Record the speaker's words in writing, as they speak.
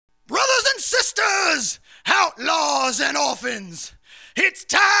outlaws and orphans. It's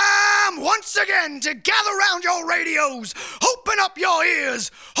time once again to gather round your radios, open up your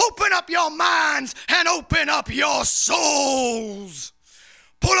ears, open up your minds, and open up your souls.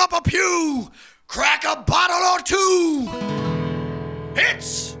 Pull up a pew, crack a bottle or two.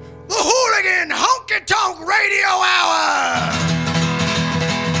 It's the Hooligan Honky Tonk Radio Hour.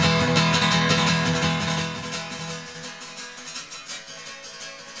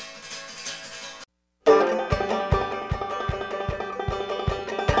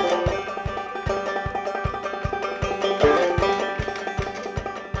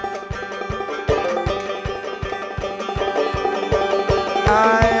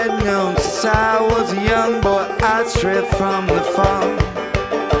 I had known since I was a young boy I'd strip from the farm.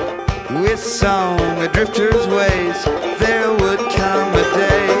 With song, the drifter's ways, there would come a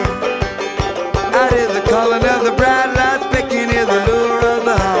day I'd hear the calling of the bright lights, picking hear the lure of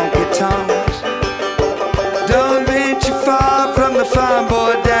the honky-tonks. Don't venture far from the farm,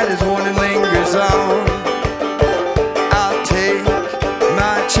 boy, daddy's warning lingers on. I'll take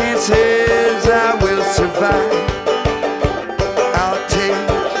my chances, I will survive.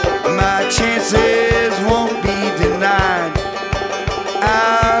 Chances won't be denied.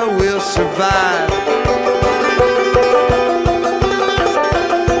 I will survive.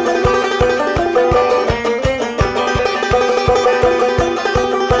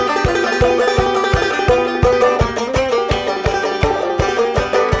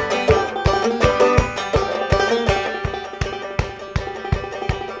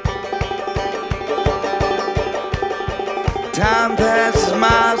 Time passes,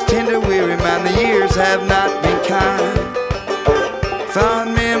 miles tender weary, man, the years have not been kind.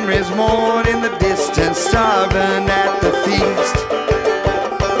 Fond memories mourn in the distance, starving at the feast.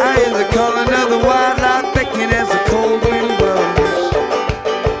 I hear the calling of the wildlife beckoning as the cold wind blows.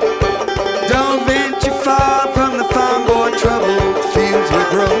 Don't venture far from the farm, boy, troubled fields will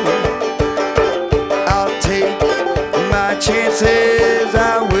grow. I'll take my chances,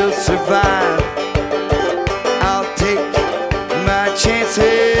 I will survive.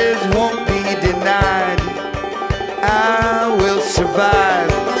 Chances won't be denied. I will survive.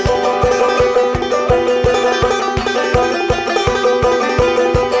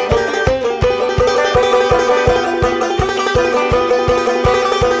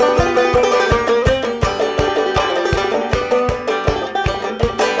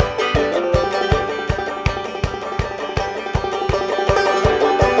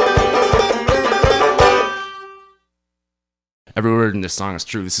 Every word in this song is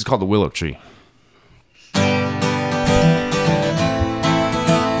true. This is called The Willow Tree.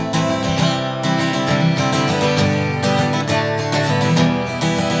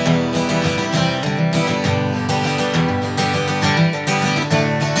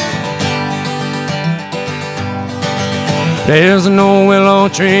 There's an old willow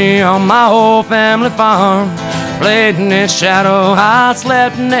tree on my old family farm. Played in its shadow, I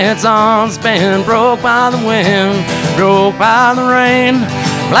slept in its arms. Been broke by the wind, broke by the rain,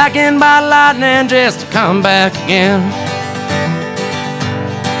 blackened by lightning just to come back again.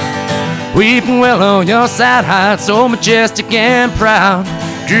 Weeping willow, your sad height, so majestic and proud.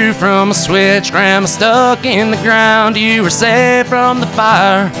 Drew from a switch, grandma stuck in the ground. You were saved from the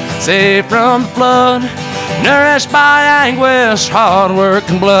fire, saved from the flood, nourished by anguish, hard work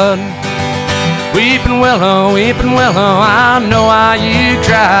and blood. Weeping willow, I know why you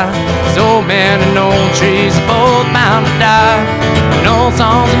cry. These old men and old trees are both bound to die. And old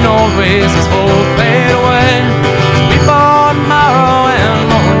songs and old ways must both fade away. So weep for tomorrow and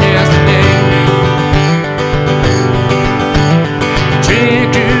mourn yesterday. The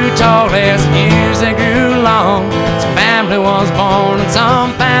tree grew tall as the years they grew long. Some family was born and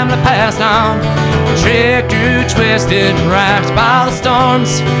some family passed on. The tree grew twisted, racked by the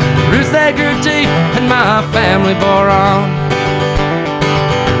storms. Roots they grew deep and my family bore on.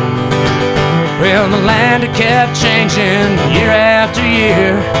 Well, the land it kept changing year after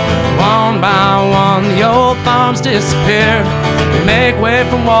year. One by one the old farms disappeared. We make way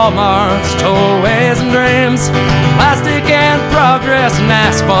from Walmart's, tollways and dreams, plastic and progress and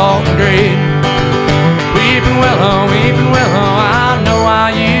asphalt and greed. Weeping willow, I know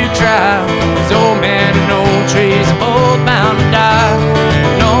why you cry. These old men and old trees are both bound to die.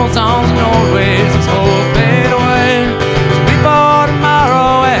 And old songs and old ways must both fade away. So weep for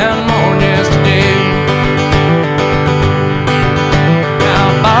tomorrow and mourn yesterday. Now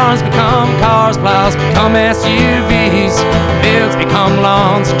barns become cars, plows become SUVs, fields become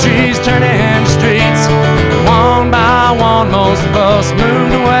lawns, and trees turn into streets. One by one most of us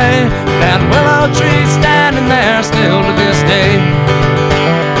moved away. That willow tree standing there still to this day.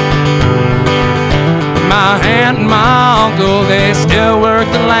 My aunt and my uncle, they still work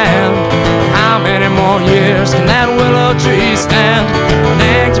the land. How many more years can that willow tree stand?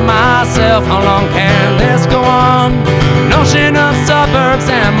 Think to myself, how long can this go on? Notion of suburbs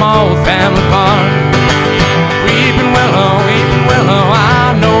and my old family farm. Weeping willow,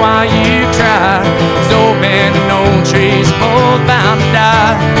 I know why you cry. So many old trees, both bound to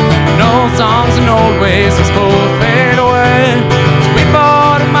die. No songs and old ways, it's both fade away. So we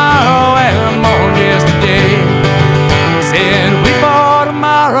for tomorrow and mourn yesterday. Said we for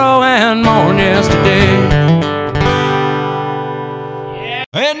tomorrow and mourn yesterday.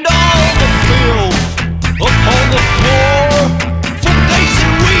 And all the filth upon the floor from days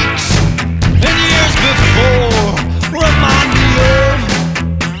and weeks and years before remind me of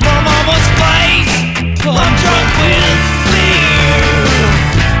my mama's face. I'm drunk with fear.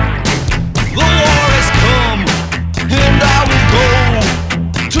 The war has come and I will go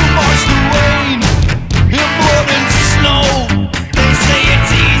to march the rain in blood and snow. They say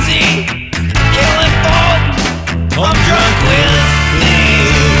it's easy killing folk. I'm drunk with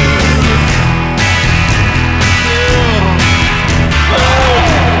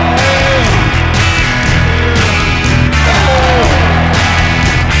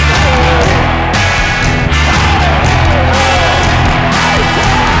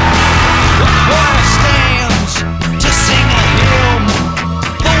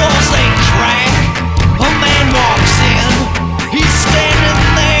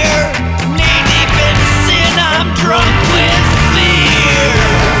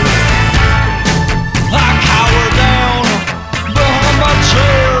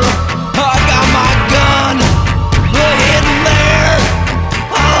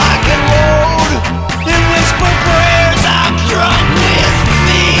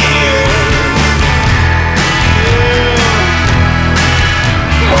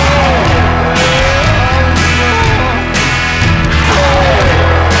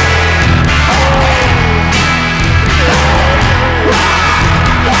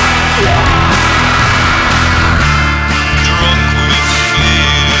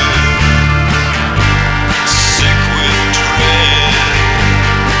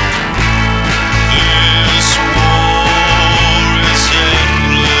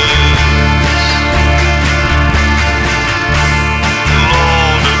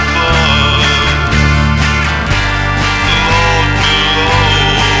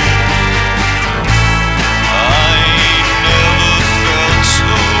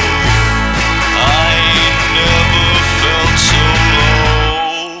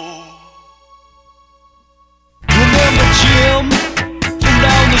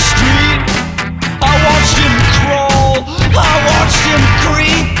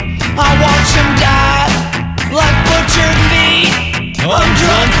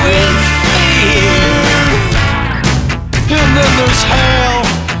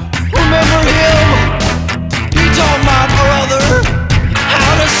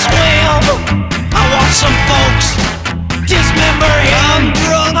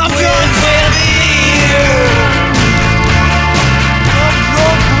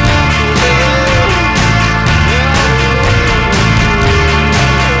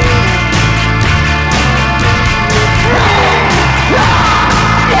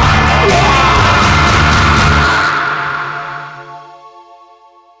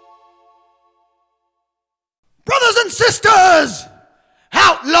sisters,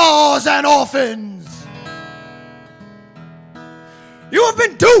 outlaws and orphans. You have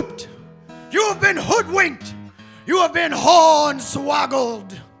been duped. You have been hoodwinked. You have been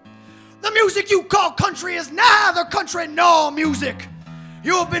hornswoggled. The music you call country is neither country nor music.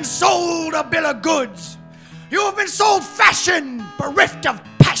 You have been sold a bill of goods. You have been sold fashion, bereft of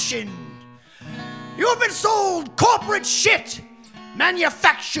passion. You have been sold corporate shit,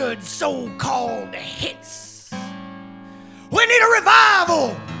 manufactured so-called hits. We need a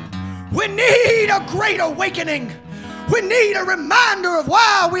revival. We need a great awakening. We need a reminder of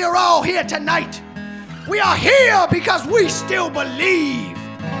why we are all here tonight. We are here because we still believe.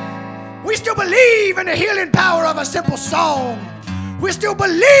 We still believe in the healing power of a simple song. We still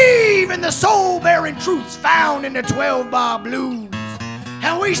believe in the soul-bearing truths found in the 12-bar blues.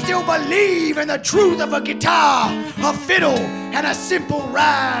 And we still believe in the truth of a guitar, a fiddle, and a simple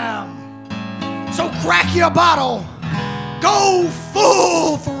rhyme. So crack your bottle, go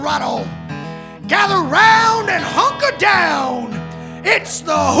full throttle, gather round and hunker down. It's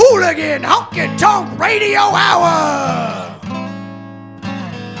the Hooligan Honky Tonk Radio Hour.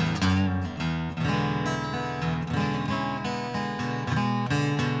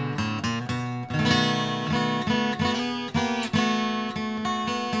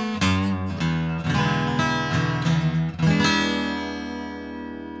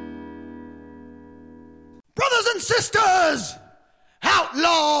 and sisters,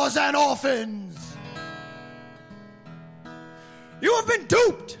 outlaws and orphans. You have been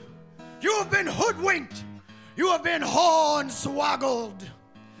duped. You have been hoodwinked. You have been hornswoggled.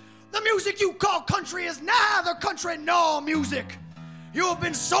 The music you call country is neither country nor music. You have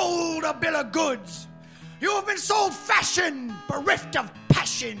been sold a bill of goods. You have been sold fashion, bereft of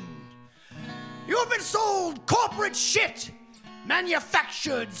passion. You have been sold corporate shit,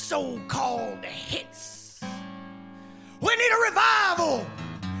 manufactured so-called hits. We need a revival.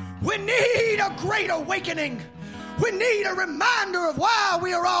 We need a great awakening. We need a reminder of why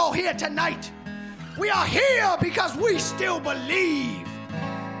we are all here tonight. We are here because we still believe.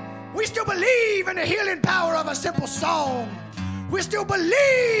 We still believe in the healing power of a simple song. We still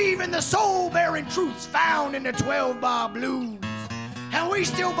believe in the soul-bearing truths found in the 12-bar blues. And we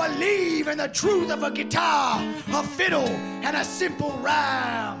still believe in the truth of a guitar, a fiddle, and a simple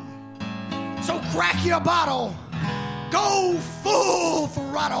rhyme. So crack your bottle, go full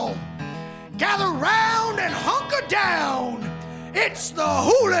throttle, gather round and hunker down. It's the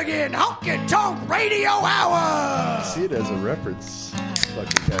Hooligan Honky Tonk Radio Hour. See it as a reference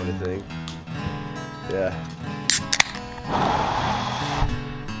fucking kind of thing. Yeah.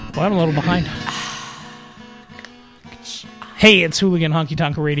 Well, I'm a little behind. Hey, it's Hooligan Honky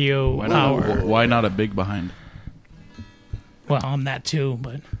Tonk Radio Hour. Why not a big behind? Well, I'm that too,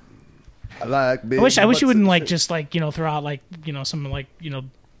 but I like big I wish you butts wouldn't and like shit. just like throw out like some like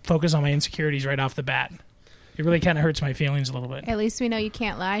focus on my insecurities right off the bat. It really kind of hurts my feelings a little bit. At least we know you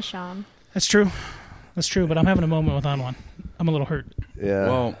can't lie, Sean. That's true, but I'm having a moment with On One. I'm a little hurt. Yeah.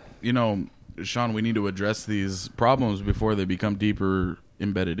 Well, Sean, we need to address these problems before they become deeper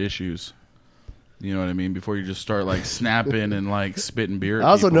embedded issues. You know what I mean? Before you just start like snapping and like spitting beer at I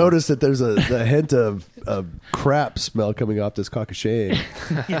also people. noticed that there's the hint of crap smell coming off this cock of shame.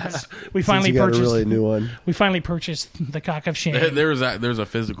 Yes, we Since finally you got purchased. a really new one. We finally purchased the cock of shame. There's a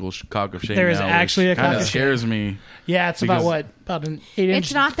physical cock of shame. There is now, actually which a cock kinda of shame. scares me. Yeah, it's because- about an 8-inch.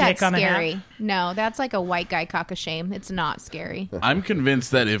 It's not that dick on a hat. scary. No, that's like a white guy cock of shame. It's not scary. I'm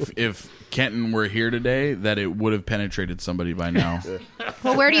convinced that if Kenton were here today, that it would have penetrated somebody by now.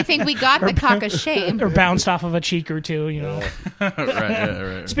 Well, where do you think we got the cock of shame? Or bounced off of a cheek or two,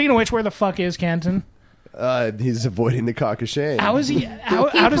 right. Speaking of which, where the fuck is Canton? He's avoiding the cock of shame. How is he? How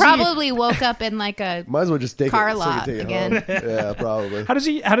He does probably woke up in like a Might as well just take car it, so we lot can take again. it home. Yeah, probably. How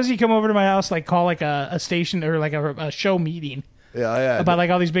does he come over to my house, like call like a station or like a show meeting Yeah. about like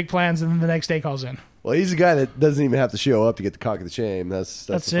all these big plans, and then the next day calls in? Well, he's the guy that doesn't even have to show up to get the cock of the shame. That's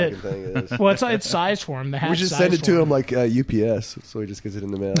That's the it. fucking thing. It is. Well, it's sized for him. The hat's We just sized send it for to him like UPS, so he just gets it in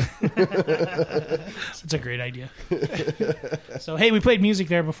the mail. It's a great idea. So hey, we played music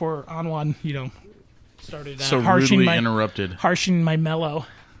there before On One, started So harshing rudely my interrupted. harshing my mellow.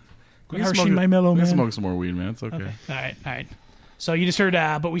 We can Harshing smoke- my mellow, we can man. smoke some more weed, man. It's okay. All right. So you just heard,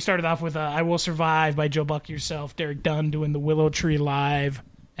 but we started off with "I Will Survive" by Joe Buck Yourself, Derek Dunn doing the Willow Tree live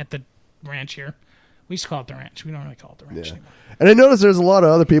at the ranch here. We used to call it the ranch. We don't really call it the ranch Yeah. anymore. And I noticed there's a lot of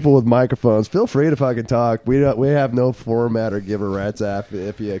other people with microphones. Feel free to fucking talk. We have no format or give a rat's ass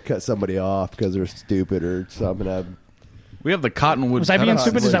if you cut somebody off because they're stupid or something. We have the Cottonwood. Was I being cutout.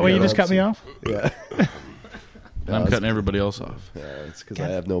 stupid? Is that why you just cut me off? Yeah. And I'm cutting everybody else off. Yeah, it's because I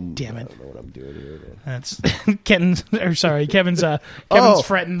have no. damn it. I don't know what I'm doing here, man. That's Kevin's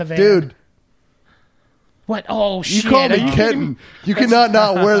fretting the van. Dude, What? Oh, you shit. call me Are you kidding me? Kenton. You cannot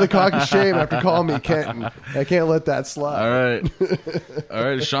not wear the cock of shame after calling me Kenton. I can't let that slide. All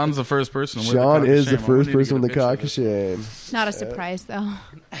right. Sean's the first person. with Sean the cock of is shame. the first I'm gonna need to person get with a the cock picture of shame. Not a surprise though.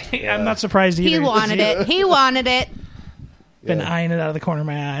 I'm not surprised either. He wanted it. He wanted it. Been eyeing it out of the corner of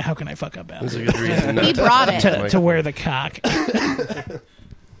my eye. How can I fuck up Al? That's a good reason. He brought it. to wear the cock.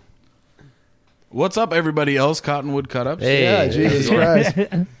 What's up, everybody else? Cottonwood cut ups. Hey. Yeah, Jesus Christ.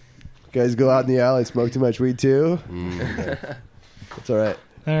 Guys go out in the alley and smoke too much weed too? It's all right.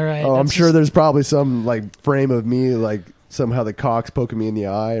 All right. Oh, I'm that's sure just- there's probably some like frame of me like somehow the cock's poking me in the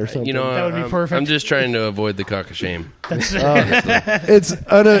eye or something. You know, That would be perfect. I'm just trying to avoid the cock of shame. That's it's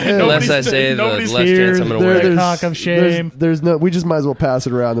Unless I say the nobody's less here. chance I'm going to There- wear there's- it. cock of shame. There's no. We just might as well pass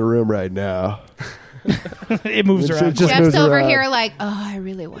it around the room right now. it moves It's- around. it just Jeff's moves over around. here like, oh, I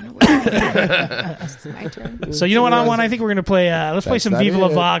really want to wear it. It's my turn. So you know what I want? I think we're gonna play. Let's play That's some not Viva La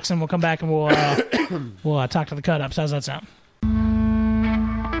it. Vox, and we'll come back and we'll talk to the cut ups. How's that sound?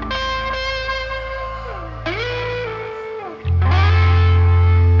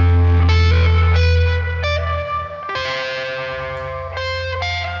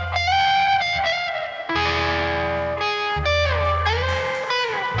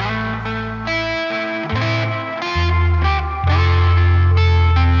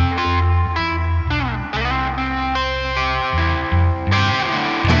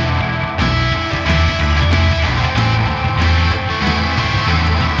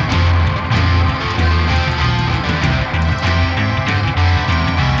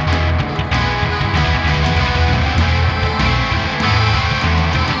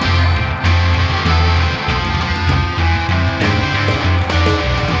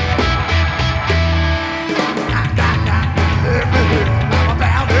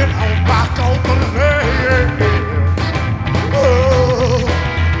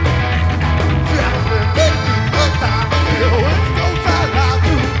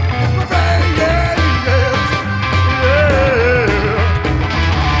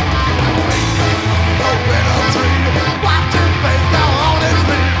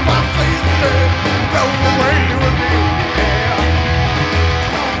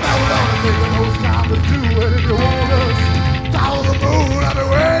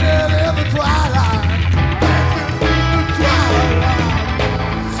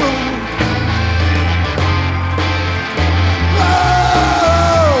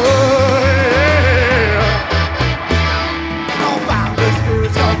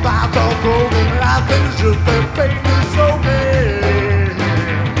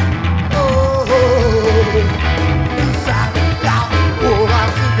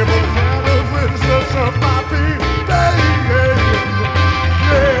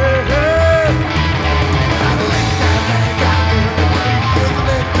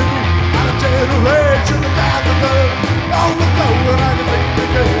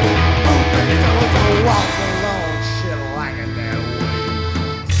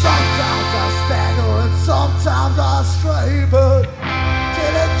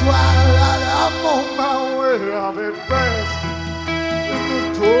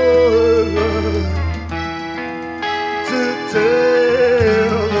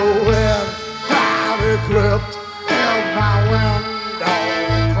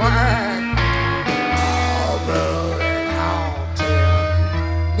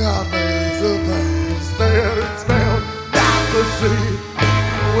 Nothing's a thing, stand and smell down the sea.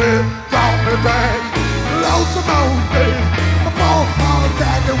 Wind brought me back, lonesome old days. The phone call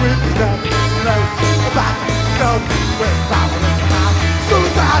attacking with me down the nose. About to know where power in the house.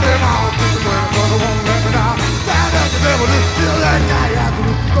 Suicide in my arms, just when I'm gonna won't let me down. Stand up the devil, just feel that guy after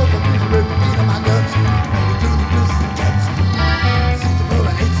the smoke of music with the beat of my guts. Maybe do the twisted jets. Seems to feel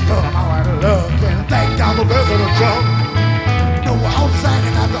the aches, but I'm all out of luck. And I thank God for best of the drum. No, I'm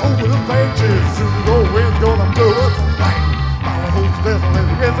singing out the over the pages. Soon as the wind's gonna blow us away. My whole special is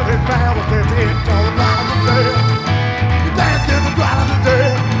resident man was there to hit all the blind of the dead. The dance gets the blind of the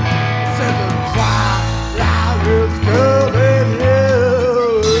dead. Said the twilight is coming here.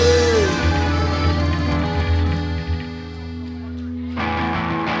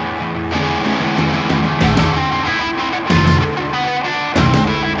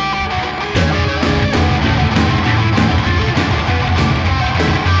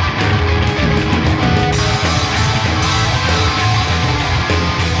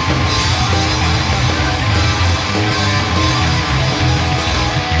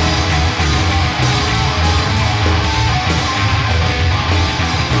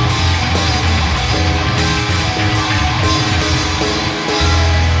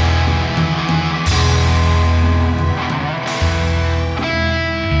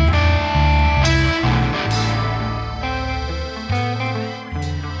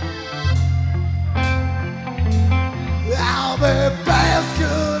 I'll be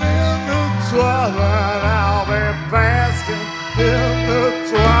basking in the twilight. I'll be basking in the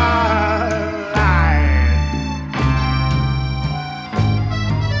twilight.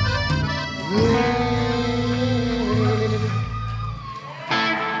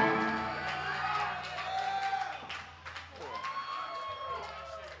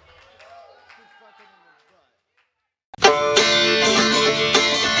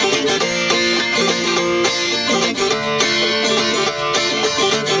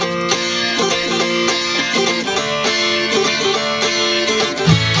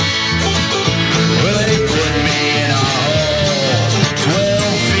 Well, they put me in a hole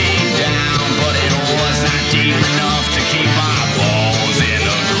 12 feet down, but it was not deep enough to keep my balls in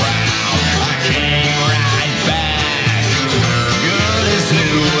the ground. I came right back, good as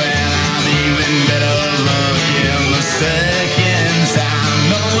new, and I'm even better looking the second time.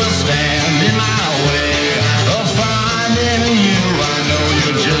 No one stand in my way of finding you. I know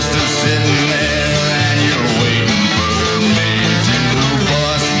you're just a sitting there and you're waiting for me to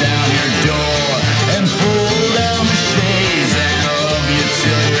bust down your door and pull down the shades and love you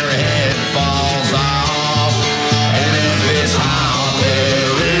till your head falls off. And if it's hot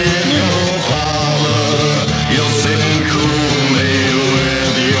there in your parlor, you'll sit and cool me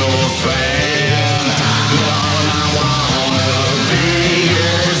with your fan. Lord, I wanna be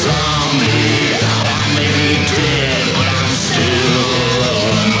your zombie. I may be dead, but I'm still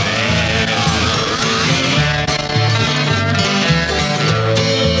a man.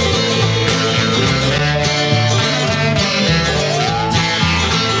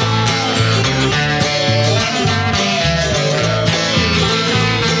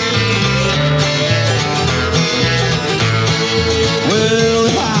 Well,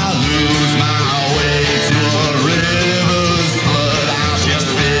 if I lose my way to a river's flood, I'll just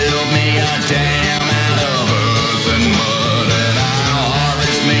build me a dam out of earth and mud, and I'll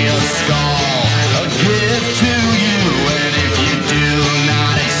harvest me a skull, a gift to you. And if you do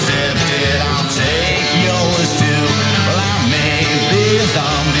not accept it, I'll take yours too. Well, I may be a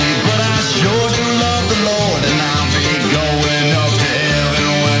zombie, but I sure do love the Lord, and I'll be going up to heaven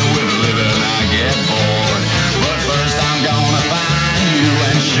when with living I get bored. But first I'm gonna find you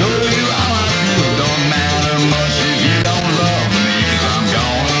and show you how I feel. Don't matter much if you don't love me, 'cause I'm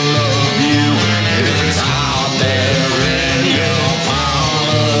gonna love you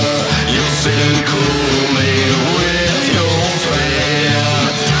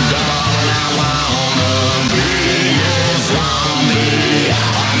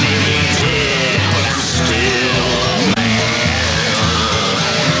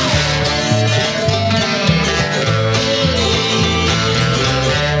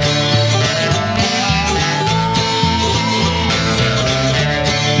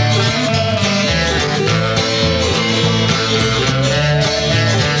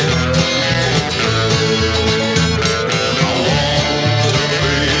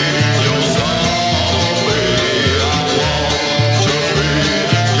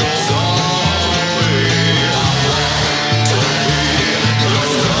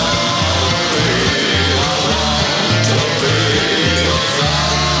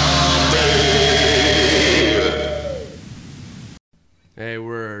Hey,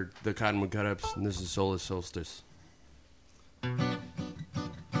 we're the Cottonwood Cut-Ups, and this is Solar Solstice.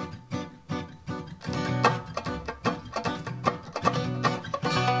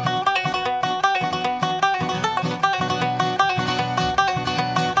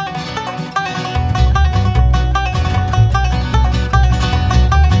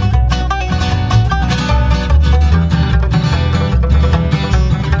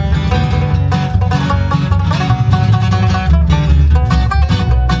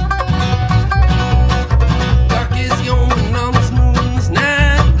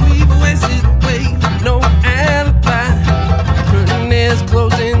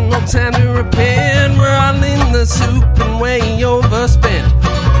 Time to repent. We're all in the soup and way overspent.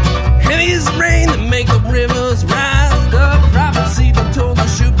 Heavy as rain that make the rivers rise. The prophecy that told the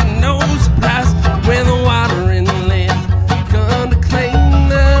shoot no surprise. When the water in the land come to claim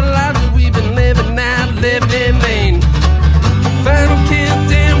the lives that we've been living out, living in vain. Final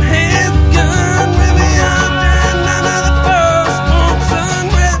countdown has begun. We'll be on another firstborn sun.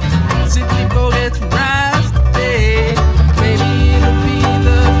 Well, simply forget to rise today. Maybe it'll be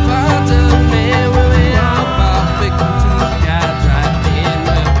the fault of man. Will we all fall victim to God's right hand?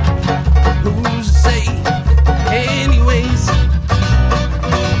 Well, who's to say? Anyways.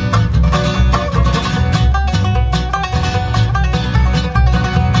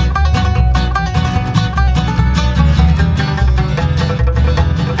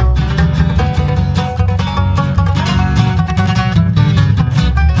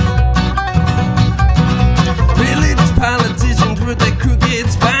 Religious politicians with their crooked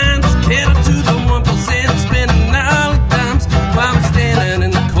spines cater to the 1%, spending all the dimes while we're standing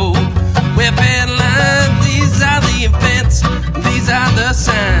in the cold. Welfare lines, these are the events, these are the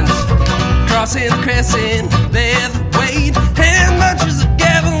signs. Crossing the crescent, there's the weight, and much as the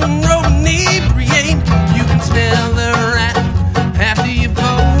gavel and road inebriate. You can smell the rat after you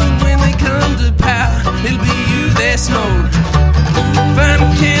vote. When they come to power, it'll be you they smoke. Final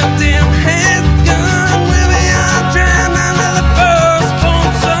countdown has begun. We'll be all trying another firstborn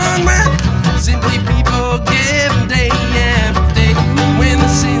son. Well, simply people giving day after day. When the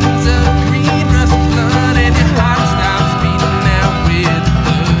sins of greed rust blood and your heart stops beating out with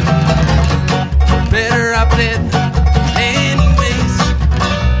blood. Better up it anyways.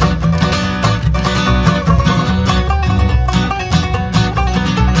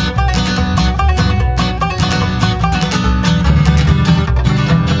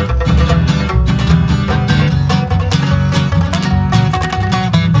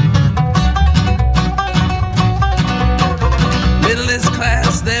 Middle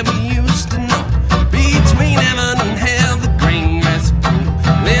class that we used to know. Between heaven and hell, the green grass grew.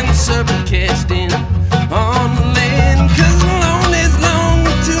 Then the serpent cashed in on the land. 'Cause the loan is long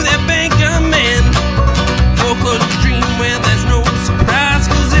to that banker man. Foreclosure dream where there's no surprise.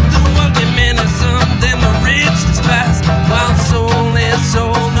 'Cause if the wealthy man is some, then the rich despise. While the soul is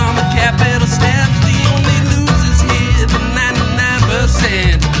sold on the capital steps, the only losers here, the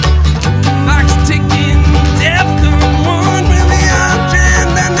 99%. Clock's ticking, death come on. We'll be all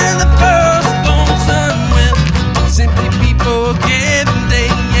trying another firstborn son. Well, simply people giving day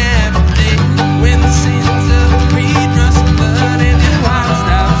after day. When the sins of greed rust blood and your heart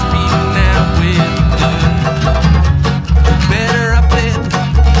stops beating out with blood. Better up it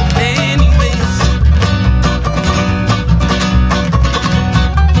anyways.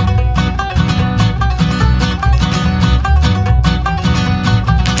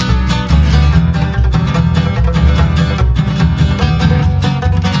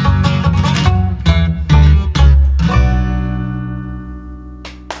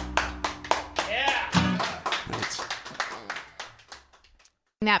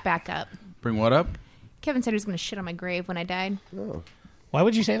 That back up. Bring what up? Kevin said he was going to shit on my grave when I died. Oh. Why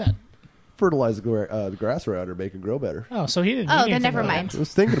would you say that? Fertilize the grass around her, make it grow better. Oh, so he didn't. Oh, he then didn't never think about mind. I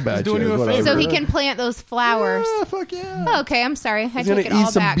was thinking about He's doing you. you a is what I favor. So he heard. can plant those flowers. Yeah, fuck yeah. Oh, okay, I'm sorry. I He's take gonna it eat all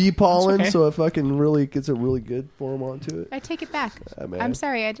some back. bee pollen, okay. so it fucking really gets it really good for him onto it. I take it back. man. I'm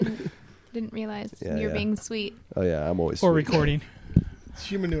sorry. I didn't realize Yeah, you're yeah. being sweet. Oh yeah, I'm always Or sweet. recording. It's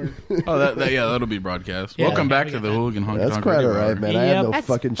human manure. Oh, that'll be broadcast. Yeah. Welcome back Yeah, to we the got that. Hooligan Honky That's Tonk quite Radio all right, Hour. man. I have no That's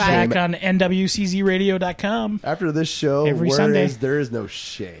fucking fine. shame. Back on NWCZRadio.com. After this show, Every Sunday. there is no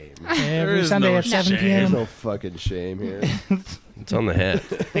shame. Every is Sunday no at 7 shame. There's p.m. no fucking shame here. It's on the hat.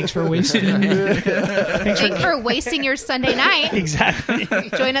 Thanks for wasting. Thanks for wasting your Sunday night. Exactly.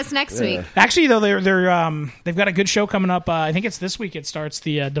 Join us next week. Actually, though, they've got a good show coming up. I think it's this week. It starts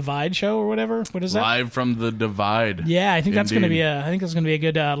the Divide show or whatever. What is that? Live from the Divide. Yeah, I think that's going to Indeed. be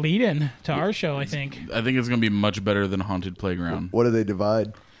a good lead-in to our show. I think. I think it's going to be much better than Haunted Playground. What do they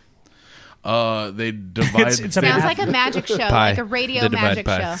divide? They divide. It's a Sounds like a magic show, like a radio magic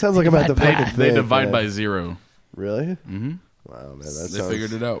show. Sounds like I'm at the fucking thing. They divide man. by 0. Really? Mm-hmm. Wow, man, They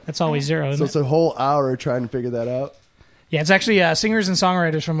figured it out. That's always 0. So Isn't it's a whole hour trying to figure that out. Yeah, it's actually singers and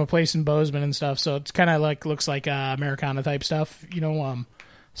songwriters from a place in Bozeman and stuff. So it's kind of like looks like Americana type stuff, you know.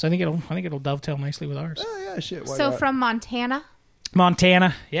 So I think it'll dovetail nicely with ours. Oh yeah, shit. Why So not? from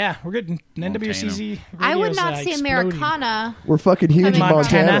Montana, yeah, we're good. NWCZ. I would radio's, not see exploding. Americana. We're fucking huge in coming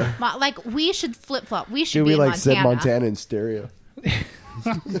from Montana. Like we should flip flop. We should Dude, be we in like said Montana. Montana in stereo.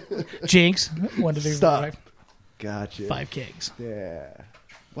 Jinx. 1, 2, 3, 4, Stop. 5. Gotcha. 5 kegs. Yeah.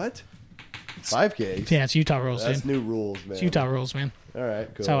 What? 5 kegs? Yeah, it's Utah rules, That's dude. new rules, man. It's Utah rules, man. All right,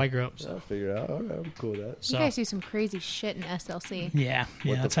 cool. That's how I grew up. I'll figure it out. All right, I'm cool with that. You guys do some crazy shit in SLC. Yeah,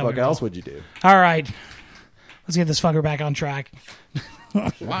 What that's the how fuck we roll. else would you do? All right, let's get this fucker back on track.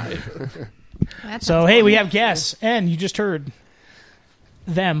 Why? So hey, we have guests, and you just heard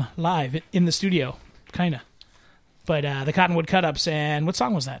them live in the studio, kind of. But the Cottonwood Cut-Ups, and what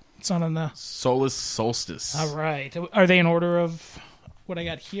song was that? It's not on the Soulless Solstice. All right, are they in order of what I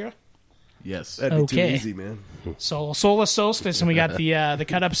got here? Yes. That'd be Okay. too easy, man. So Soulless Solstice, and we got the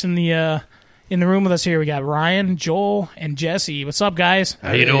Cut-Ups in the room with us here. We got Ryan, Joel, and Jesse. What's up, guys?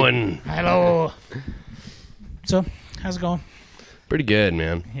 How you doing? Hello. So, how's it going? Pretty good,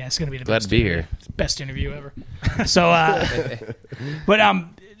 man. Yeah, it's gonna be the Glad best to be here. best interview ever. So,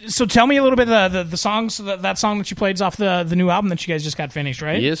 so tell me a little bit of the songs. That song that you played is off the new album that you guys just got finished,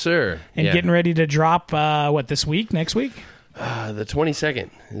 right? Yes, sir. And Yeah. getting ready to drop this week, next week? The 22nd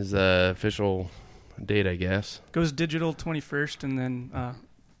is the official date, I guess. Goes digital 21st, and then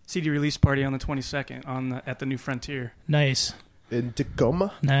CD release party on the 22nd at the New Frontier. Nice. In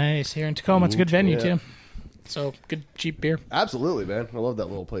Tacoma? Nice. Here in Tacoma, it's a good venue Yeah. too. So good, cheap beer. Absolutely, man. I love that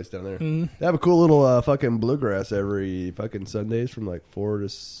little place down there. Mhm. They have a cool little fucking bluegrass every fucking Sundays from like 4 to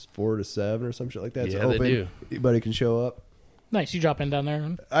 7 or some shit like that. It's Yeah, they open. do. Anybody can show up. Nice. You drop in down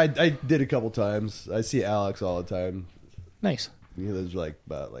there. I did a couple times. I see Alex all the time. Nice. He lives like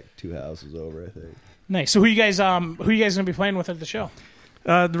about like 2 houses over, I think. Nice. So who you guys gonna be playing with at the show?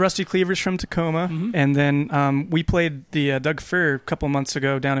 The Rusty Cleavers from Tacoma, and then we played the Doug Fir a couple months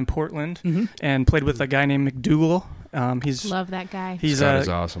ago down in Portland, and played with a guy named McDougal. He's Love that guy. Scott is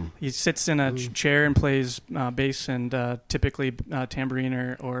awesome. He sits in a chair and plays bass and typically tambourine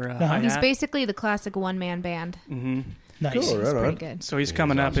or hi-hat. He's basically the classic one-man band. Mm-hmm. Nice. Cool, He's right on. pretty good. So he's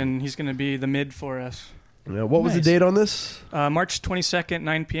coming up, and he's going to be the mid for us. Yeah, what was Nice. the date on this? March 22nd,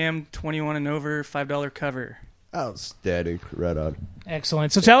 9 p.m., 21 and over, $5 cover. Outstanding. Right on.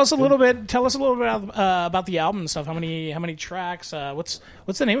 Excellent. So tell us a little bit about the album and stuff. How many tracks? What's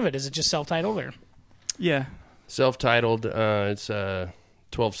the name of it? Is it just self-titled or? Yeah. Self-titled. It's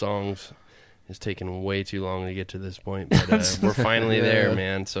 12 songs. It's taken way too long to get to this point, but we're finally there,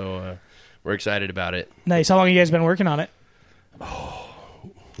 man. So we're excited about it. Nice. How long have you guys been working on it?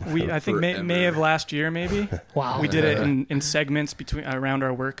 I think May of last year, maybe. Wow. We did it in segments around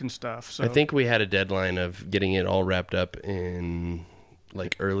our work and stuff. So I think we had a deadline of getting it all wrapped up in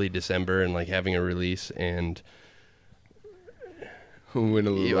like early December and like having a release, and Went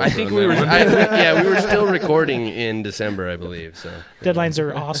a little I think we were. We were still recording in December, I believe. So Deadlines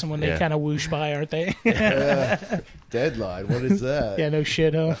are awesome when they kind of whoosh by, aren't they? Deadline? What is that? Yeah, no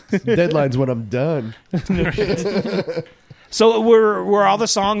shit, huh? Deadline's when I'm done. So were all the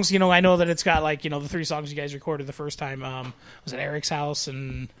songs, I know that it's got like, the 3 songs you guys recorded the first time, was it Eric's House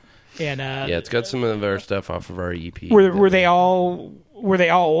and yeah, it's got some of our stuff off of our EP. Were they all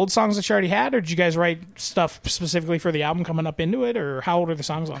old songs that you already had, or did you guys write stuff specifically for the album coming up into it, or how old are the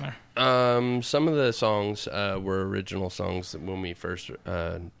songs on there? Some of the songs were original songs when we first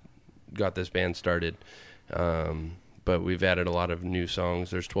got this band started, but we've added a lot of new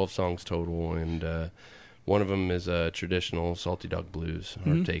songs. There's 12 songs total, and one of them is a traditional Salty Dog Blues,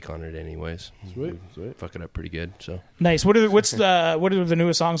 our take on it anyways. Sweet. Fuck it up pretty good. So Nice. What are the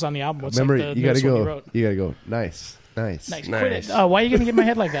newest songs on the album? What's Remember, like the you gotta newest one go. you wrote? You gotta go. Nice. Quit it. Why are you gonna get in my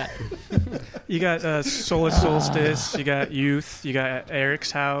head like that? You got Soulless Solstice, you got Youth, you got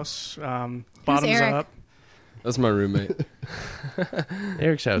Eric's House, Bottoms Eric? Up. That's my roommate.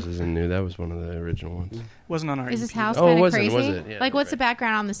 Eric's House isn't new. That was one of the original ones. Wasn't on our Is his EP. house Oh, it kind of wasn't, crazy? was it? Yeah, like, what's the right.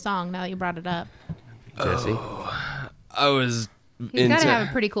 background on the song? Now that you brought it up, Jesse? I was he's got to have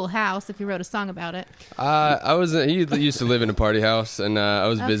a pretty cool house if you wrote a song about it. He used to live in a party house, and I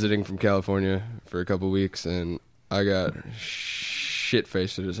was visiting from California for a couple weeks, and I got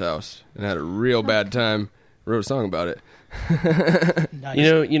shit-faced at his house and had a real bad time. Wrote a song about it. Nice.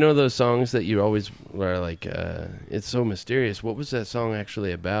 You know those songs that you always are like, it's so mysterious. What was that song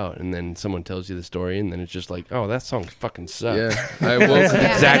actually about? And then someone tells you the story, and then it's just like, oh, that song fucking sucks. Yeah, I woke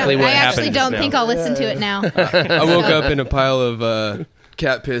exactly what I happened. actually don't just think now. I'll listen to it now. I woke up in a pile of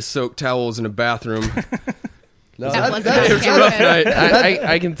cat piss soaked towels in a bathroom. No, That wasn't it was a rough night.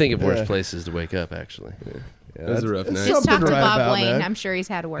 I can think of worse places to wake up, actually. It was a rough night. Just talk to to write Bob about, Wayne. man. I'm sure he's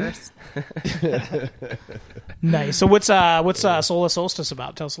had worse. Nice. So what's Solar Solstice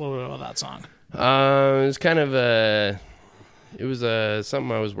about? Tell us a little bit about that song. It was kind of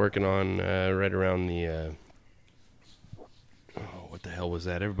something I was working on right around the. What the hell was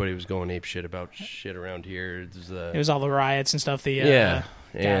that? Everybody was going ape shit about shit around here. It was all the riots and stuff.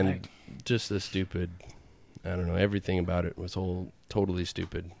 And just the stupid. I don't know. Everything about it was totally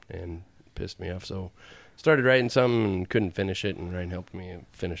stupid and pissed me off. So started writing something and couldn't finish it, and Ryan helped me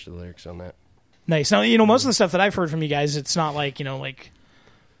finish the lyrics on that. Nice. Now, most of the stuff that I've heard from you guys, it's not like,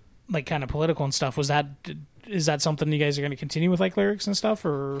 like kind of political and stuff. Is that something you guys are going to continue with, like lyrics and stuff,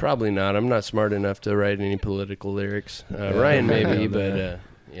 or? Probably not. I'm not smart enough to write any political lyrics. Ryan maybe, but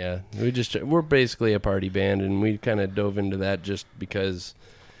yeah, we're basically a party band, and we kind of dove into that just because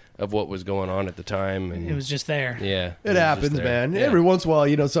of what was going on at the time, and it was just there. Yeah, It happens, man. Yeah. Every once in a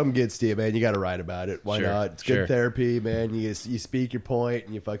while, something gets to you, man. You got to write about it. Why Sure, not? It's good sure. therapy, man. You speak your point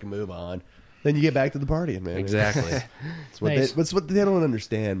and you fucking move on. Then you get back to the partying, man. Exactly. It's what they don't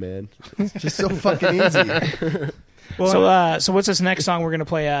understand, man. It's just so fucking easy. So what's this next song we're going to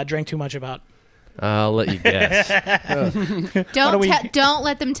play? Drank Too Much about? I'll let you guess. Don't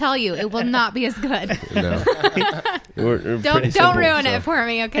let them tell you. It will not be as good. No. We're Don't ruin it for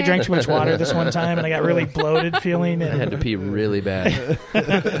me, okay? I drank too much water this one time, and I got really bloated feeling. And I had to pee really bad.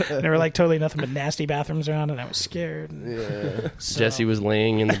 There were like totally nothing but nasty bathrooms around, and I was scared. Yeah. So- Jesse was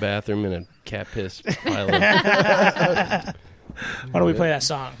laying in the bathroom in a cat piss pile. Why don't we play that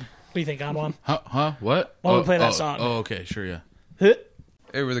song? What do you think, Anwan? Huh? What? Why don't we play that song? Oh, okay, sure, yeah.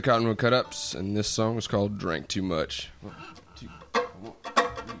 Hey, we're the Cottonwood Cut-Ups, and this song is called Drank Too Much. Well,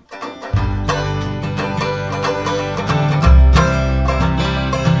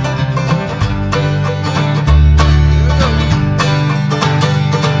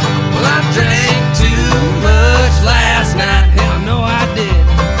 I drank too much last night. Hell no, I did.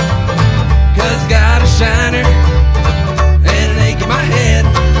 'Cause got a shiner and an ache in my head.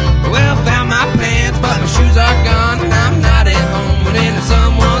 Well, found my pants, but my shoes are gone, and I'm not at home. Went into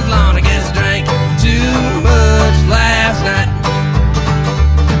someone's lawn. I guess drank too much last night.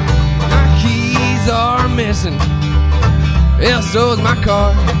 My keys are missing. Well, so's my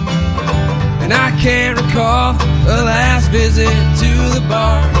car. And I can't recall the last visit to the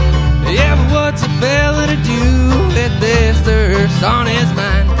bar. Yeah, but what's a fella to do with this thirst on his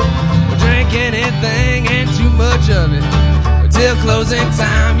mind? Well, drink anything and too much of it till closing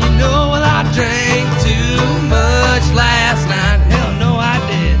time. Well, I drank too much last night. Hell no, I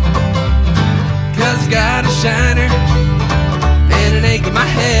did. 'Cause I got a shiner and an ache in my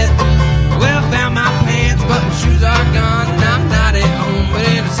head. Well, found my pants, but my shoes are gone, and I'm not at home. But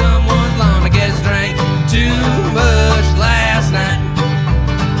into someone's lawn, I guess drank too much last night.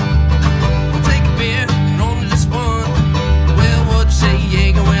 I'll take a beer and only just one. Well, what'd you say,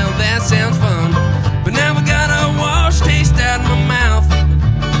 Jaeger? Well, that sounds fun. But now I got a wash taste out of my mouth.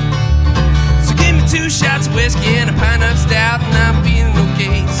 So give me 2 shots of whiskey and a pint of stout, and I'm feeling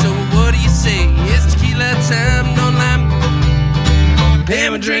okay. So what do you say? It's tequila time, don't lie.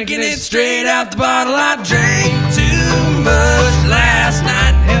 And we're drinking it straight out the bottle. I drank too much last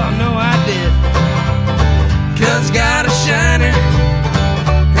night. Hell no, I did. 'Cause I got a shiner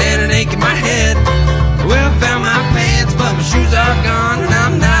and an ache in my head. Well, found my pants, but my shoes are gone, and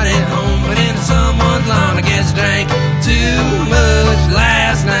I'm not at home. But in someone's lawn, I guess drank too much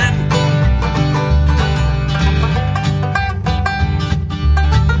last night.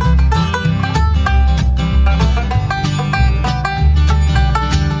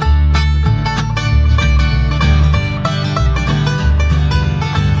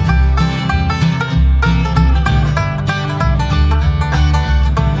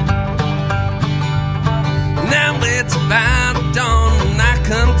 Now it's about dawn when I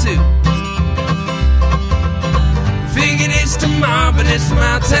come to. Figured it's tomorrow, but it's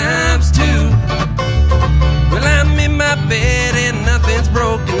my times too. Well, I'm in my bed and nothing's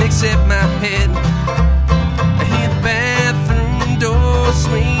broken except my head. I hear the bathroom door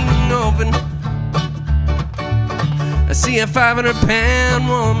swing open. I see a 500-pound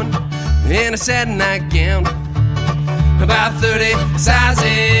woman in a satin nightgown, about 30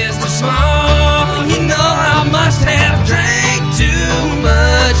 sizes too small. I must have drank too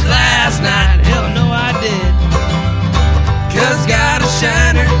much last night. Hell no, I did.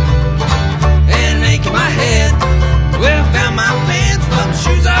 shiner and an ache in my head. Well, found my pants, but my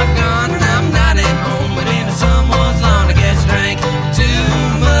shoes are gone, and I'm not at home, but into someone's lawn. I guess drank too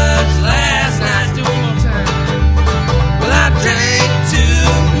much last night. Do it one more time. Well, I drank too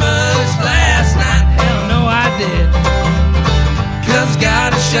much last night. Hell no, I did. 'Cause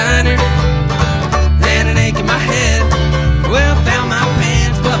got a shiner and an ache in my head. Well, found my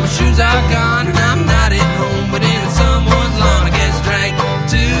pants, but my shoes are gone, and I'm not at home, but into someone's lawn. I guess drank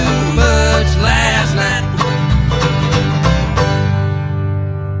too much last night.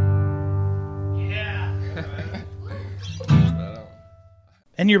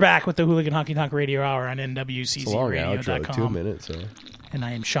 And you're back with the Hooligan Honky Tonk Radio Hour on It's a long outro, NWCZRadio.com. 2 minutes. So. And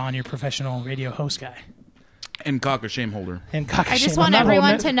I am Sean, your professional radio host guy. And cock a shame holder. And cock a I shame. just I'm want not everyone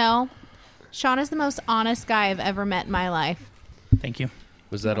holding to it. know Sean is the most honest guy I've ever met in my life. Thank you.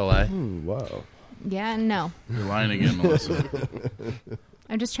 Was that a lie? Wow. Yeah and no. You're lying again, Melissa.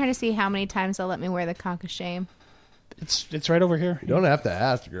 I'm just trying to see how many times they'll let me wear the cock of shame. It's right over here. You don't have to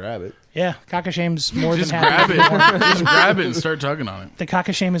ask to grab it. Yeah, cock of shame's more Just than grab happy. it. Just grab it and start tugging on it. The cock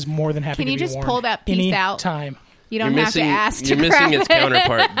of shame is more than happy Can to you be just worn pull that piece any out? time. You don't have to ask You're to missing grab its it.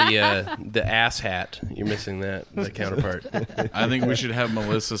 counterpart, the ass hat. You're missing that, the counterpart. I think we should have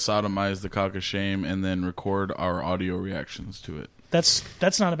Melissa sodomize the cock of shame and then record our audio reactions to it. That's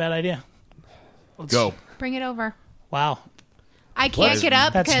not a bad idea. Go. Bring it over. Wow. I can't get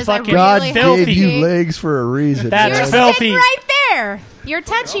up That's because I fucking God really gave filthy. you legs for a reason. That's man. You're filthy. sitting right there. You're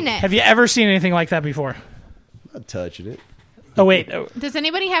touching it. Have you ever seen anything like that before? I'm not touching it. Oh wait, Does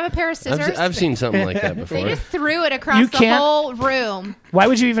anybody have a pair of scissors? I've seen something like that before. They just threw it across You the can't- whole room. why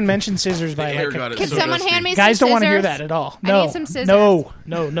would you even mention scissors by air like got it Can so someone dusty. hand me guys some don't want to hear scissors? that at all. I No, need some scissors. no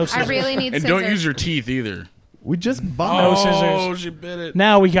scissors. I really need And scissors. don't use your teeth either. We just bought No Oh, scissors. she bit it.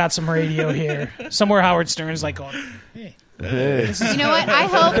 Now we got some radio here. Somewhere Howard Stern's like going, hey. You know what? I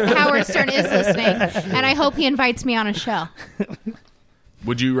hope Howard Stern is listening, and I hope he invites me on a show.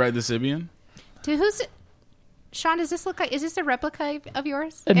 Would you ride the Sibian? To who's... Sean, does this look like... Is this a replica of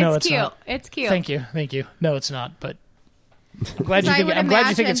yours? No, it's it's cute. not. It's cute. Thank you. No, it's not. But I'm glad you I think. would I'm glad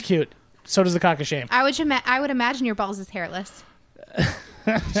you think imagine- it's cute. So does the cock of shame. I would imagine your balls is hairless.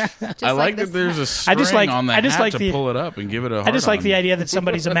 Just I like this that there's a hat. string on the I just hat like to the- pull it up and give it a I just like hard-on. the idea that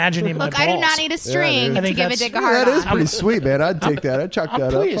somebody's imagining my Look, balls. I do not need a string dude. I to think give a that's- dick a Yeah, hard that is on. pretty sweet, man. I'd take that. I'd chalk I'm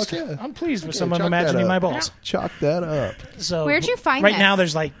that pleased. up. Fuck yeah. I'm pleased with Yeah, someone chalk that imagining up. my balls. Chalk that up. So Where'd you find right this? now?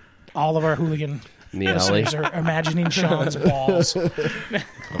 There's like all of our hooligan The alley. listeners are imagining Sean's balls.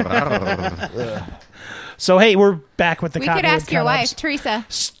 So hey, we're back with the. We could Cottonwood ask your Cut-Ups. wife, Teresa.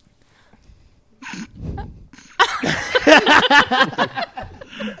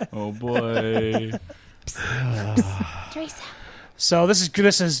 Oh boy. Teresa. So this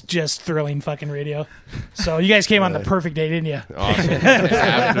is just thrilling fucking radio. So you guys came on the perfect day, didn't you? Awesome.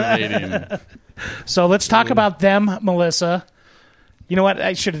 Captivating. So let's talk about them, Melissa. You know what?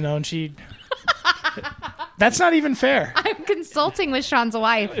 I should have known. That's not even fair. I'm consulting with Sean's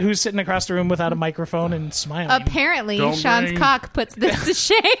wife. Who's sitting across the room without a microphone and smiling? Apparently, Don't Sean's bring- cock puts this to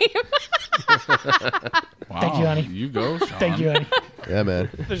shame. Wow. Thank you, honey. You go, Sean. Thank you, honey. Yeah, man.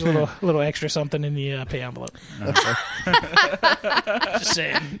 There's a little extra something in the pay envelope. Just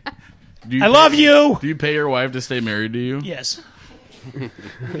saying. Do you I pay- love you. Do you pay your wife to stay married to you? Yes.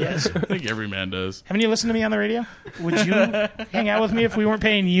 Yes. I think every man does. Haven't you listened to me on the radio? Would you hang out with me if we weren't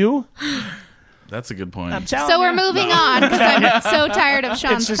paying you? That's a good point. I'm telling So you. we're moving on because I'm so tired of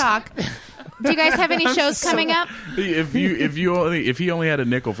Sean's just- cock. Do you guys have any shows coming up? If he only had a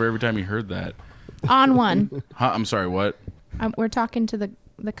nickel for every time he heard that. On one. Huh? I'm sorry. What? We're talking to the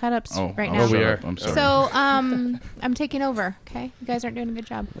cut-ups right I'll now. shut up. I'm sorry. So, I'm taking over, okay? You guys aren't doing a good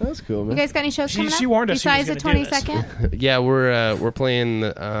job. That's cool, You man. guys got any shows coming up? she warned us she was Besides the gonna do this. 22nd? Yeah, we're playing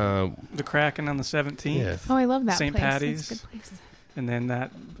The Kraken on the 17th. yeah. Oh, I love that St. place. Patty's. It's a good place. And then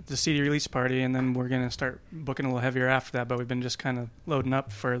the CD release party, and then we're going to start booking a little heavier after that, but we've been just kind of loading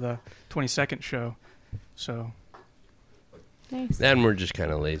up for the 22nd show. So Nice. And we're just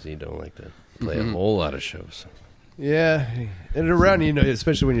kind of lazy. Don't like to play a whole lot of shows. Yeah, and around, you know,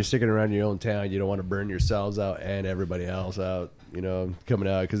 especially when you're sticking around your own town, you don't want to burn yourselves out and everybody else out, you know, coming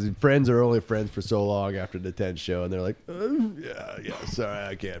out, because friends are only friends for so long after the 10th show, and they're like, yeah, sorry,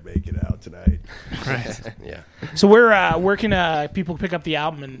 I can't make it out tonight. Right. Yeah. So where can people pick up the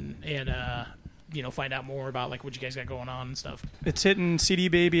album and you know, find out more about like what you guys got going on and stuff? it's hitting CD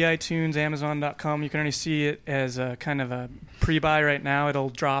Baby, iTunes, Amazon.com. You can only see it as a kind of a pre-buy right now. It'll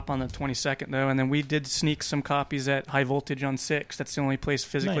drop on the 22nd though, and then we did sneak some copies at High Voltage on 6. That's the only place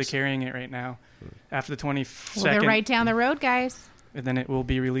physically Nice. carrying it right now. After the 22nd, Well, they're right down the road, guys. and then it will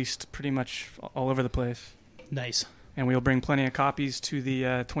be released pretty much all over the place. Nice. and we'll bring plenty of copies to the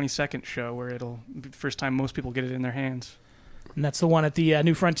 22nd show, where it'll be the first time most people get it in their hands. And that's the one at the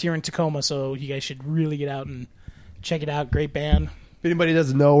New Frontier in Tacoma, so you guys should really get out and check it out. Great band. If anybody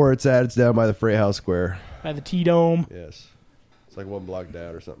doesn't know where it's at, it's down by the Freight House Square. By the T-Dome. Yes. It's like 1 block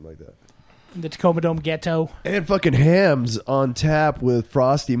down or something like that. The Tacoma Dome Ghetto. And fucking Hams on tap with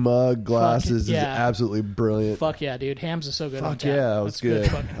frosty mug glasses Fuck, yeah. is absolutely brilliant. Fuck yeah, dude. Hams is so good on Fuck tap. yeah, that was That's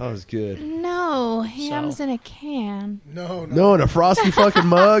good. fucking- That was good. No, hams in a can. No, in a frosty fucking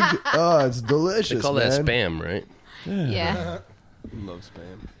mug. Oh, it's delicious. They call man. that spam, right? Yeah. Love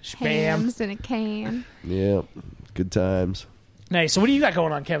spam. Hams in a can. Yeah, good times. Nice. So what do you got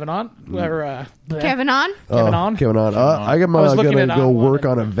going on, Kevin? On? Or, Kevin on? Kevin on? Kevin on. I got I was looking gonna at go on one work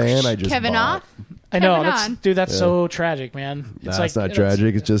on a van I just Kevin bought. off? I know. Kevin That's, on. dude, that's Yeah. so tragic, man. Nah, it's not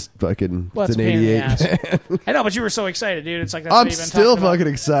tragic. It's just fucking. Well, it's an a pain in the 88. ass. I know, but you were so excited, dude. It's like that's I'm what you've been still talking about.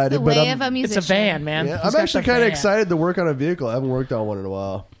 fucking excited, The but way I'm, of a musician. It's a van, man. yeah, He's I'm got actually the kind of van. excited to work on a vehicle. I haven't worked on one in a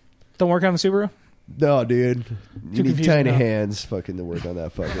while. Don't work on the Subaru? No, dude. You Too need confusing tiny now. hands fucking to work on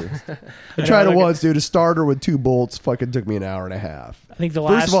that fucker. I know, tried it like once, dude. A starter with 2 bolts fucking took me an hour and a half. I think the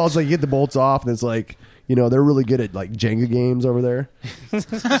First last... of all, it's like you get the bolts off, and it's like, you know, they're really good at like Jenga games over there.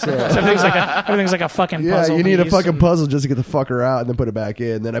 everything's like a fucking Yeah, puzzle. you need a piece fucking and- puzzle just to get the fucker out and then put it back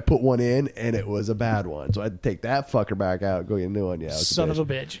in. Then I put one in, and it was a bad one. So I had to take that fucker back out and go get a new one. Yeah, it was Son of a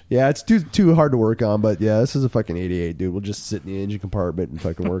bitch. Yeah, it's too hard to work on, but yeah, this is a fucking 88, dude. We'll just sit in the engine compartment and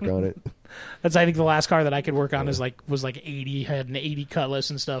fucking work on it. That's, I think, the last car that I could work on was like 80, had an 80 Cutlass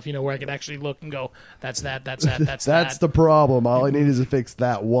and stuff, you know, where I could actually look and go, that's that, that's that, that's That's that. the problem. All I need is to fix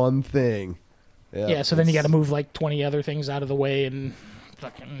that one thing. Yeah, so then you got to move like 20 other things out of the way and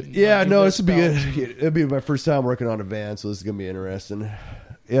fucking... Yeah, do no, this this would be stuff. good. It'll be my first time working on a van, so this is gonna be interesting.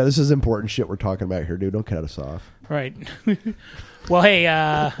 Yeah, this is important shit we're talking about here, dude. Don't cut us off. Right. Well,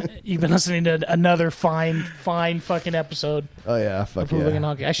 hey, you've been listening to another fine fucking episode. Oh yeah, fuck of Hooligan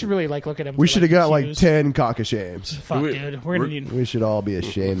yeah. Honky. I should really look at him. We for, should have got like cues. 10 cock of shames. Fuck, dude. We're gonna need... We should all be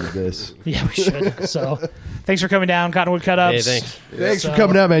ashamed of this. Yeah, we should. So, thanks for coming down, Cottonwood Cut Ups. Hey, thanks. Thanks for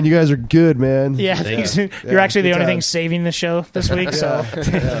coming out, man. You guys are good, man. Yeah, thanks. You're actually the good only thing times. saving the show this week. So,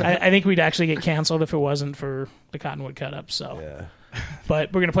 Yeah. I think we'd actually get canceled if it wasn't for the Cottonwood Cut Ups. So, Yeah.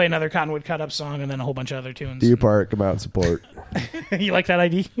 But we're gonna play another Cottonwood Cut Up song and then a whole bunch of other tunes. Do your part. Come out and support. You like that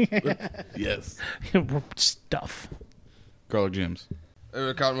ID? Yes. Stuff. Carlo Jim's.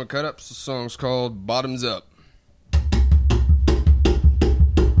 Hey, Cottonwood Cut Ups. The song's called Bottoms Up.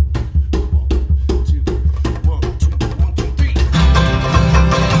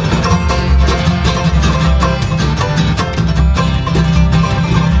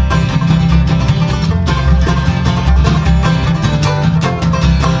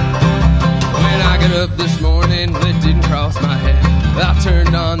 When I got up this morning, it didn't cross my head. I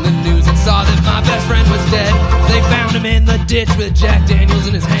turned on the news and saw that my best friend was dead. They found him in the ditch with Jack Daniels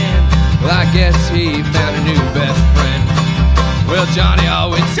in his hand. Well, I guess he found a new best friend. Well, Johnny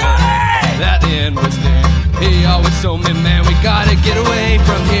always said that the end was near. He always told me, man, we gotta get away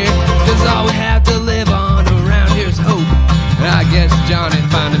from here, 'cause all we have to live on around here's hope. And I guess Johnny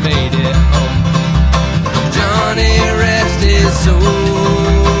finally made it home. Johnny rest his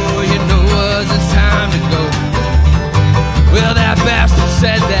soul, you know, was it's time to go. Well, that bastard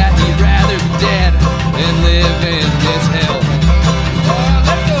said that he'd rather be dead than live in this hell. Oh,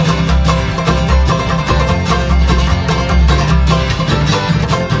 let's go.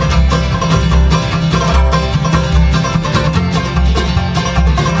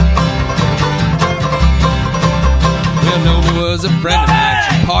 Well, Nomi was a friend of mine.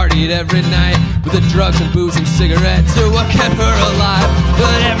 She partied every night with the drugs and booze and cigarettes. So what kept her alive?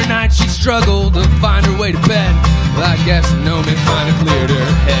 But every night she struggled to find her way to bed. Well, I guess Nomi finally cleared her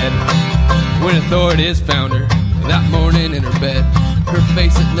head when authorities found her that morning in her bed. Her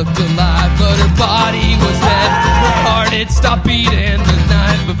face, it looked alive, but her body was dead. Her heart, it stopped beating the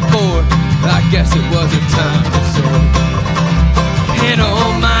night before. I guess it was her time to soar. And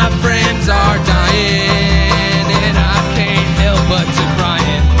all my friends are dying, and I can't help but to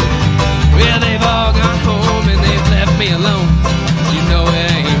crying. Well, they've all gone home and they've left me alone. You know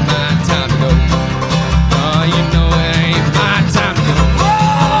it ain't my time to go. Oh, you know it ain't my time to go.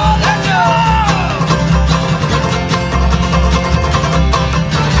 Oh, let's go!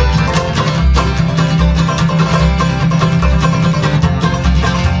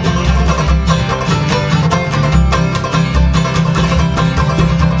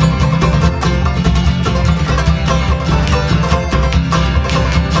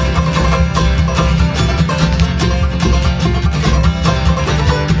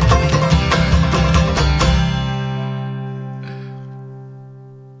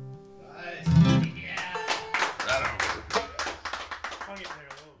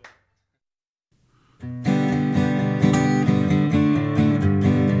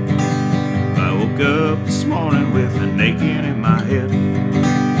 up this morning with an aching in my head.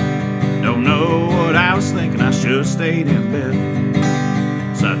 Don't know what I was thinking, I should have stayed in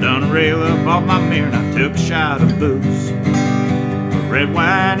bed. So I done a rail up off my mirror and I took a shot of booze. Red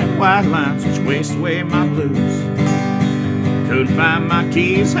wine and white lines which waste away my blues. Couldn't find my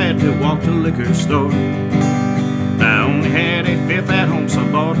keys, had to walk to the liquor store. I only had a fifth at home, so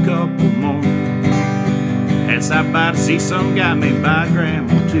I bought a couple more. Had stopped by to see some guy, maybe buy a gram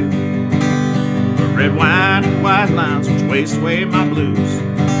or two. Red wine and white lines which waste away my blues.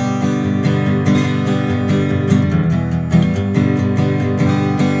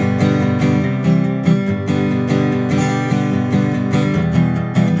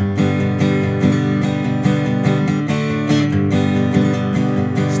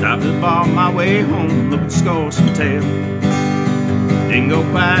 Stopped at the bar on my way home, looking to score some tail. Didn't go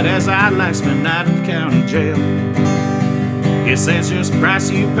quite as I'd like, spent the night in the county jail. Guess that's just the price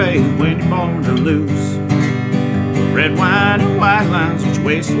you pay when you're born to lose. Red wine and white lines which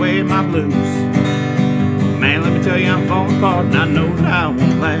waste away my blues. Man, let me tell you, I'm falling apart and I know that I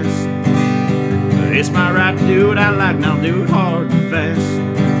won't last. But it's my right to do what I like and I'll do it hard and fast.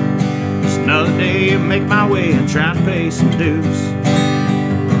 Just another day of making my way and trying to pay some dues.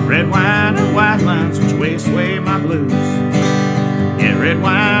 Red wine and white lines which waste away my blues. Yeah, red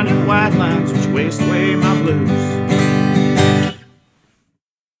wine and white lines which waste away my blues.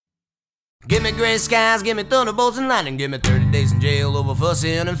 Give me gray skies, give me thunderbolts and lightning. Give me 30 days in jail over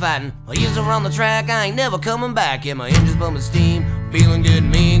fussing and fighting. My years are on the track, I ain't never coming back. Yeah, my engine's bumping steam, feeling good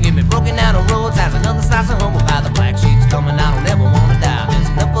and mean. Give me broken down on roads, has another slice of humble pie. The black sheep's coming, I don't ever wanna die. There's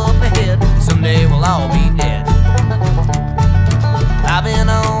enough up ahead, someday we'll all be dead. I've been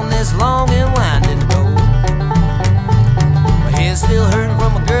on this long and winding road. My head's still hurting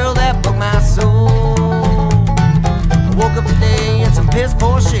from a girl that broke my soul. I woke up today in some piss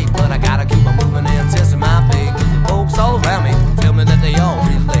poor shape, but I gotta keep on moving and testing my faith. Cause the folks all around me tell me that they all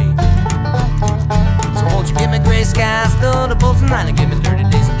relate. So won't you give me gray skies, thunderbolts and lightning. Give me 30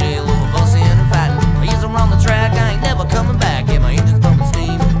 days in jail over fussing and fighting. My years are on the track, I ain't never coming back. Yeah, my engine's pumping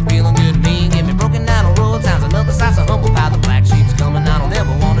steam, feeling good and mean. Give me broken down on road times, another slice of humble pie. The black sheep's coming, I don't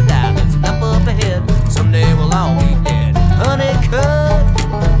ever wanna die. There's enough up ahead, someday we'll all be dead. Honeycut.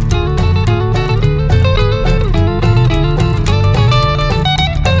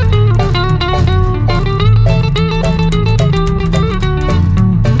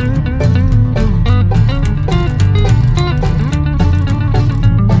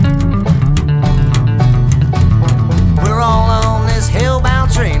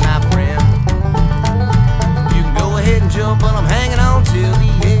 But I'm hanging on till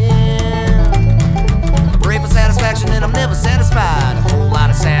the end. I pray for satisfaction and I'm never satisfied. A whole lot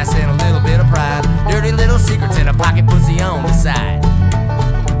of sass and a little bit of pride. Dirty little secrets in a pocket pussy on the side.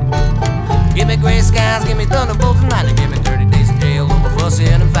 Give me gray skies, give me thunderbolts and lightning. Give me 30 days in jail over fussing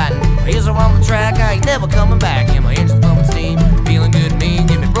and fighting. My ears are on the track, I ain't never coming back. Yeah, my engine's pumping steam, feeling good and mean.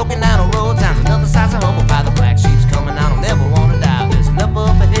 Give me broken down on road times, another size of humble pie. The black sheep's coming, I don't ever wanna die. There's enough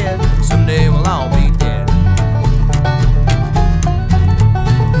up ahead, someday we'll all be dead.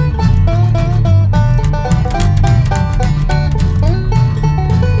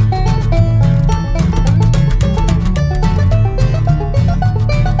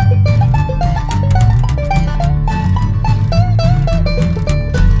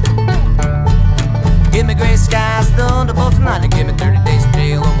 Give me gray skies, thunderbolts and lightning. Give me 30 days in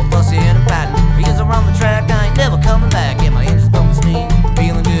jail over fussing and fighting. My years are on the track, I ain't never coming back. Yeah, my engine's pumping steam,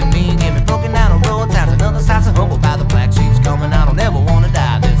 feeling good and mean. Give me broken down on road times, another slice of humble pie. The black sheep's coming, I don't ever wanna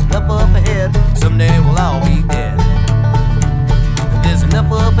die. There's enough up ahead, someday we'll all be dead. There's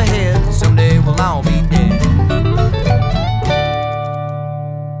enough up ahead, someday we'll all be dead.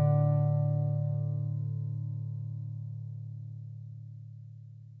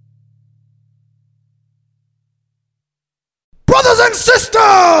 Brothers and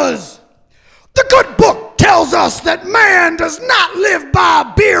sisters, the good book tells us that man does not live by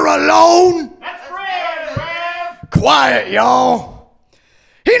beer alone. That's right, quiet, y'all.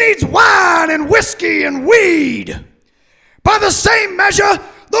 He needs wine and whiskey and weed. By the same measure,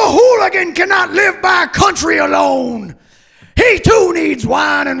 the hooligan cannot live by country alone. He too needs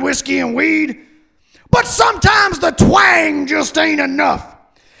wine and whiskey and weed. But sometimes the twang just ain't enough.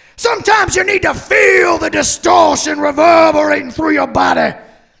 Sometimes you need to feel the distortion reverberating through your body.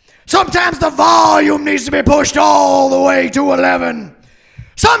 Sometimes the volume needs to be pushed all the way to 11.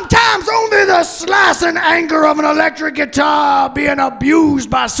 Sometimes only the slicing anger of an electric guitar being abused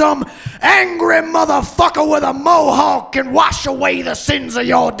by some angry motherfucker with a mohawk can wash away the sins of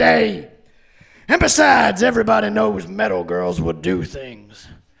your day. And besides, everybody knows metal girls will do things.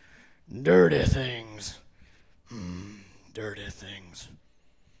 Dirty things. Dirty things.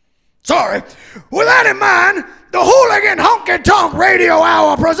 Sorry. With that in mind, the Hooligan Honky Tonk Radio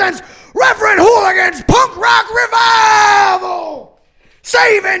Hour presents Reverend Hooligan's Punk Rock Revival!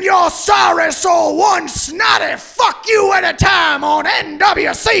 Saving your sorry soul one snotty fuck you at a time on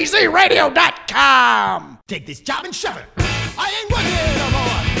NWCZRadio.com. Take this job and shove it. I ain't working no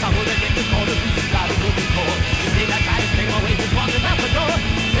more. I'm gonna get the call to pieces out of looking for. You think that guy is taking away just walking out the door.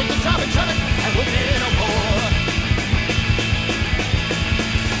 Take this job and shove it. I'm working no more.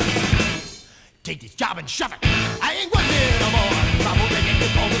 Take this job and shove it. I ain't working no more. I'm gonna get the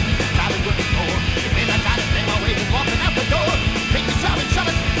call to pieces out of looking for. You think that guy is taking away just walking out the door. Take this job and shove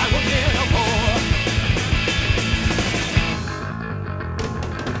it. I'm working no more.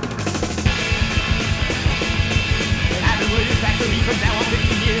 Factory for now on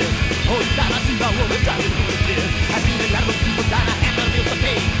 15 years. Oh, it's time I see my woman driving through the tears. I see the lot of people down, I have no bills to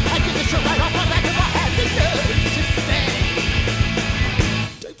pay. I get the shirt right off my back if I had the nerve to say,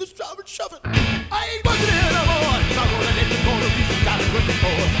 take this job and shove it. I ain't working here no more. I'm gonna let you go to reasons I've been working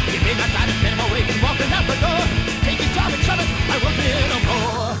for. You may not try to stand my way from walking out the door. Take this job and shove it. I work here no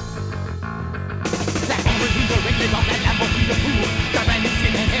more. That woman who's a regular off that Lamborghini's a fool. Got brand new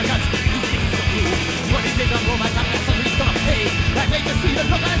skin and haircuts. New things are blue. What is it on my time? Somebody's gonna pay. I hate to see the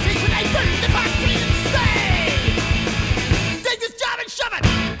look on his face when I turn the factory and say, take this job and shove it.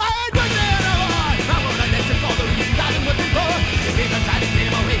 I ain't working there no more. I'm gonna let you call the reasons I've been looking for. You may not try to stay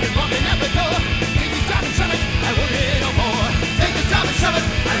my way and walking out the door. Take this job and shove it. I won't hear no more. Take this job and shove it.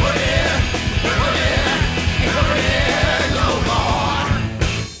 I won't hear. I won't hear. I won't hear no more.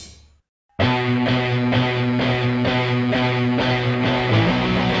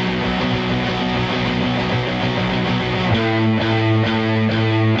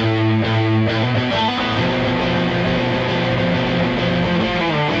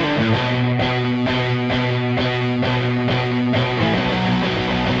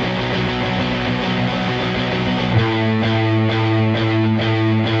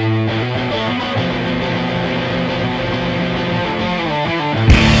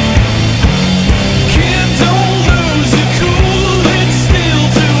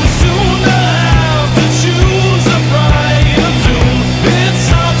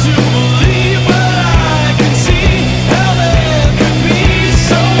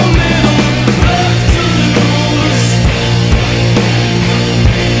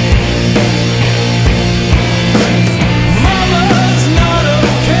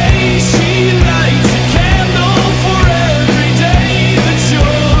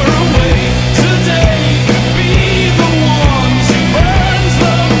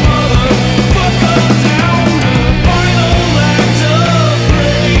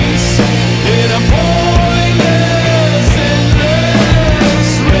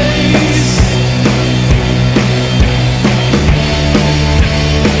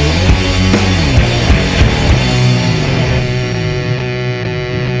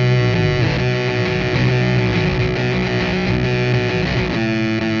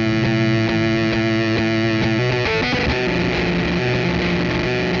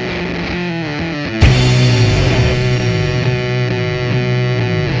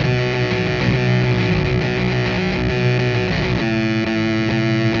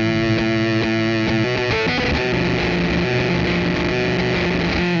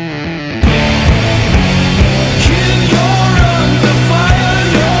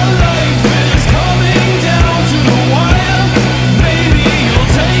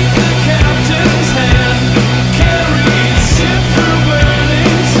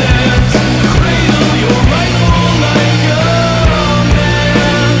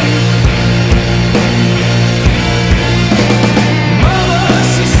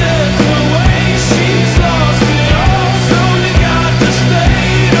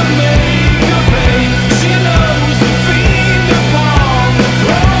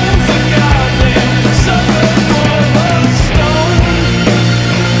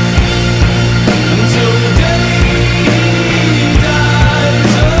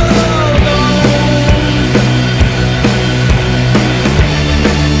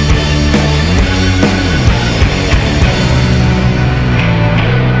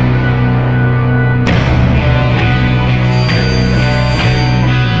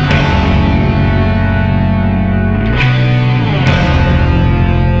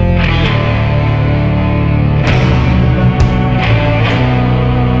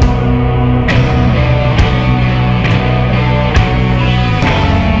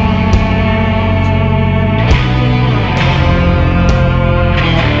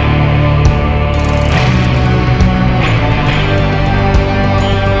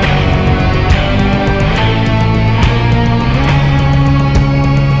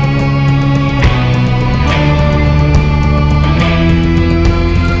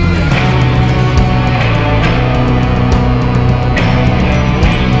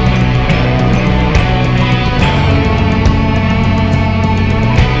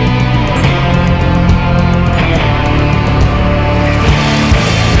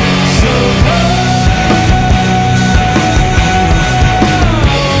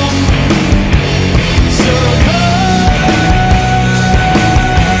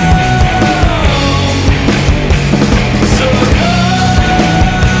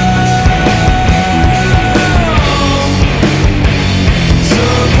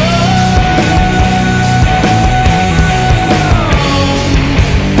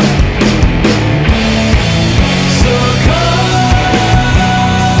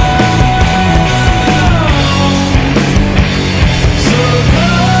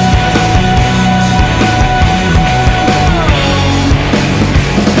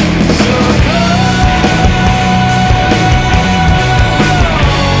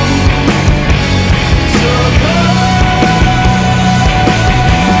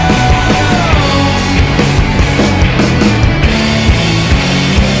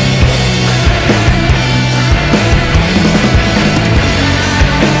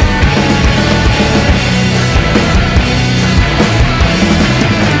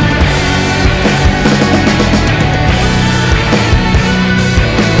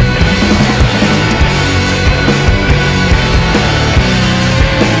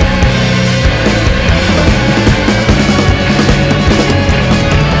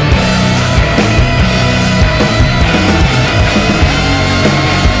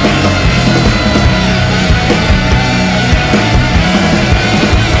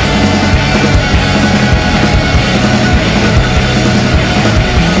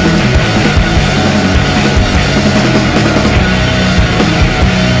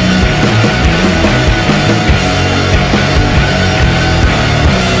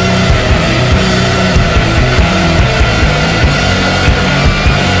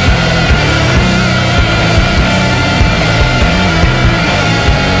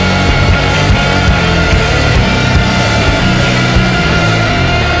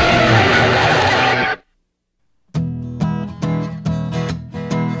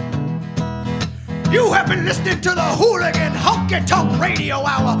 listening to the Hooligan Honky Tonk Radio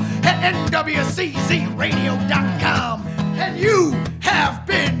Hour at nwczradio.com, and you have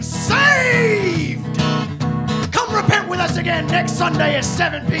been saved. Come repent with us again next Sunday at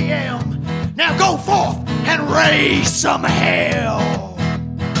 7 p.m. Now go forth and raise some hell.